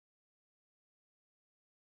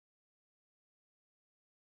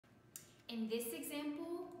In this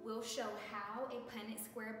example, we'll show how a Punnett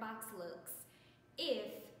square box looks if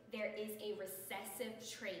there is a recessive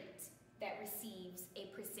trait that receives a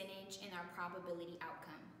percentage in our probability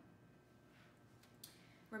outcome.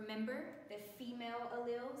 Remember, the female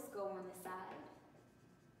alleles go on the side,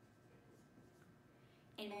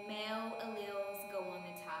 and male alleles go on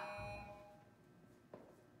the top.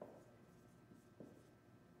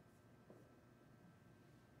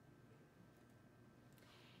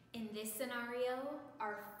 In this scenario,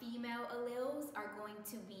 our female alleles are going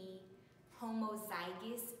to be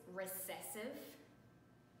homozygous recessive.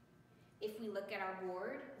 If we look at our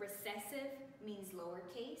board, recessive means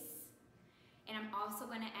lowercase. And I'm also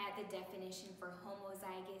going to add the definition for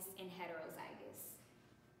homozygous and heterozygous.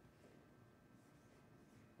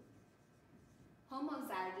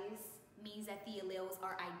 Homozygous means that the alleles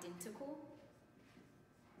are identical.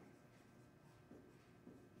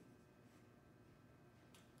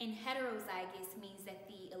 And heterozygous means that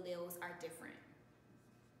the alleles are different.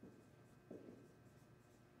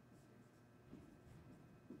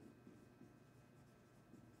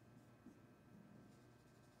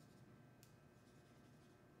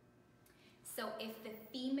 So if the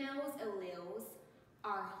female's alleles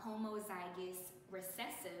are homozygous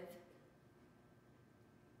recessive,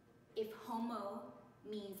 if homo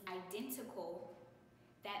means identical,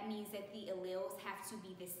 that means that the alleles have to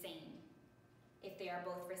be the same. If they are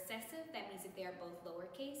both recessive, that means that they are both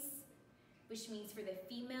lowercase, which means for the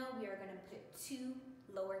female, we are going to put 2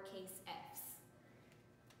 lowercase f's.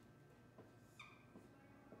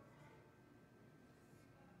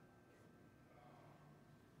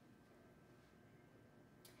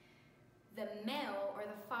 The male, or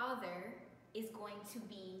the father, is going to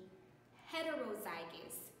be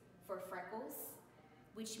heterozygous for freckles,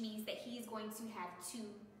 which means that he is going to have 2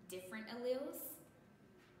 different alleles.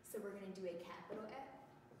 So we're going to do a capital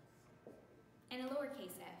F and a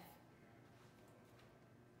lowercase f.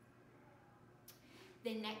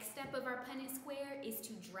 The next step of our Punnett square is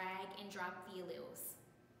to drag and drop the alleles.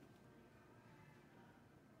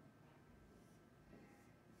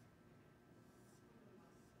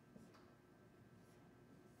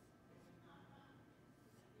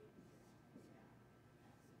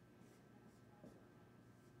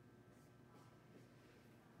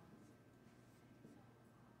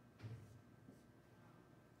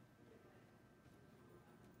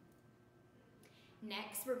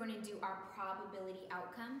 Next, we're going to do our probability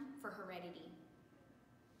outcome for heredity.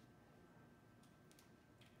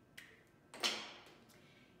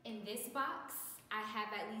 In this box, I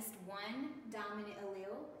have at least 1 dominant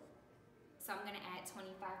allele, so I'm going to add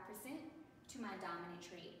 25% to my dominant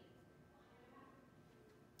trait.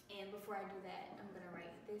 And before I do that, I'm going to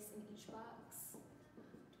write this in each box,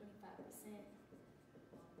 25%.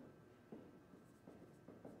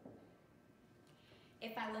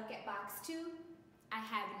 If I look at box 2, I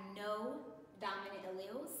have no dominant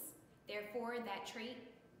alleles, therefore that trait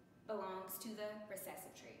belongs to the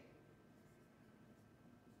recessive trait.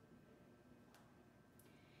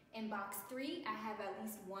 In box 3, I have at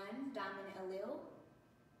least 1 dominant allele,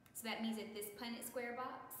 so that means that this Punnett square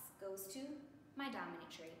box goes to my dominant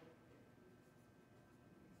trait.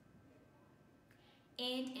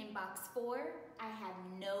 And in box 4, I have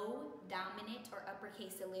no dominant or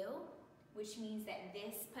uppercase allele, which means that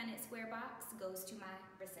this Punnett square box goes to my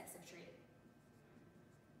recessive trait.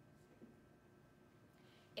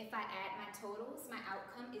 If I add my totals, my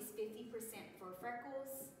outcome is 50% for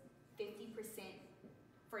freckles, 50%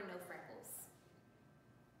 for no freckles.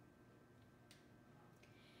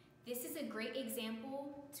 This is a great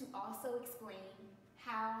example to also explain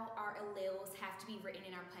how our alleles have to be written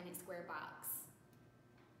in our Punnett square box.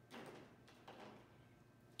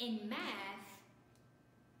 In math,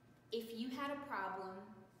 if you had a problem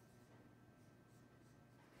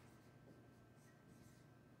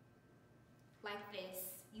like this,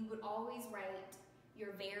 you would always write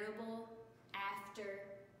your variable after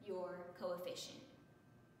your coefficient.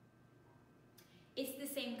 It's the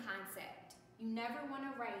same concept. You never want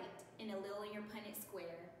to write an allele in your Punnett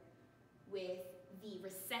square with the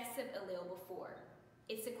recessive allele before.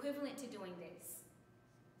 It's equivalent to doing this.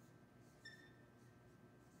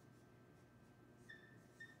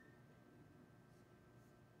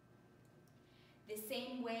 The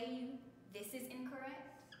same way this is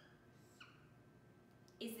incorrect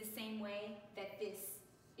is the same way that this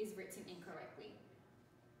is written incorrectly.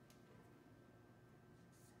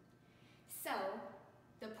 So,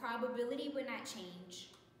 the probability would not change,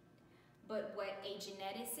 but what a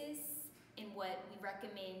geneticist and what we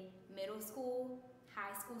recommend middle school,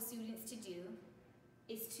 high school students to do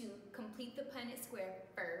is to complete the Punnett square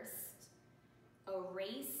first,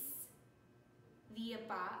 erase via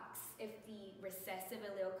box if the recessive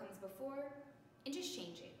allele comes before, and just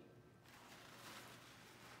change it.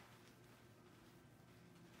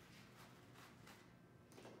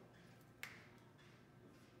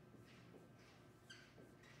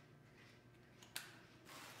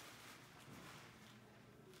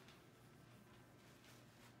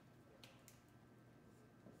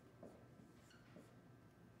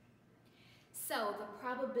 So the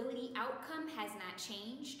probability outcome has not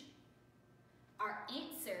changed. Our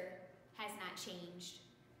answer has not changed.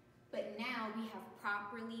 But now we have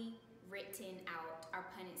properly written out our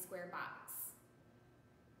Punnett Square box.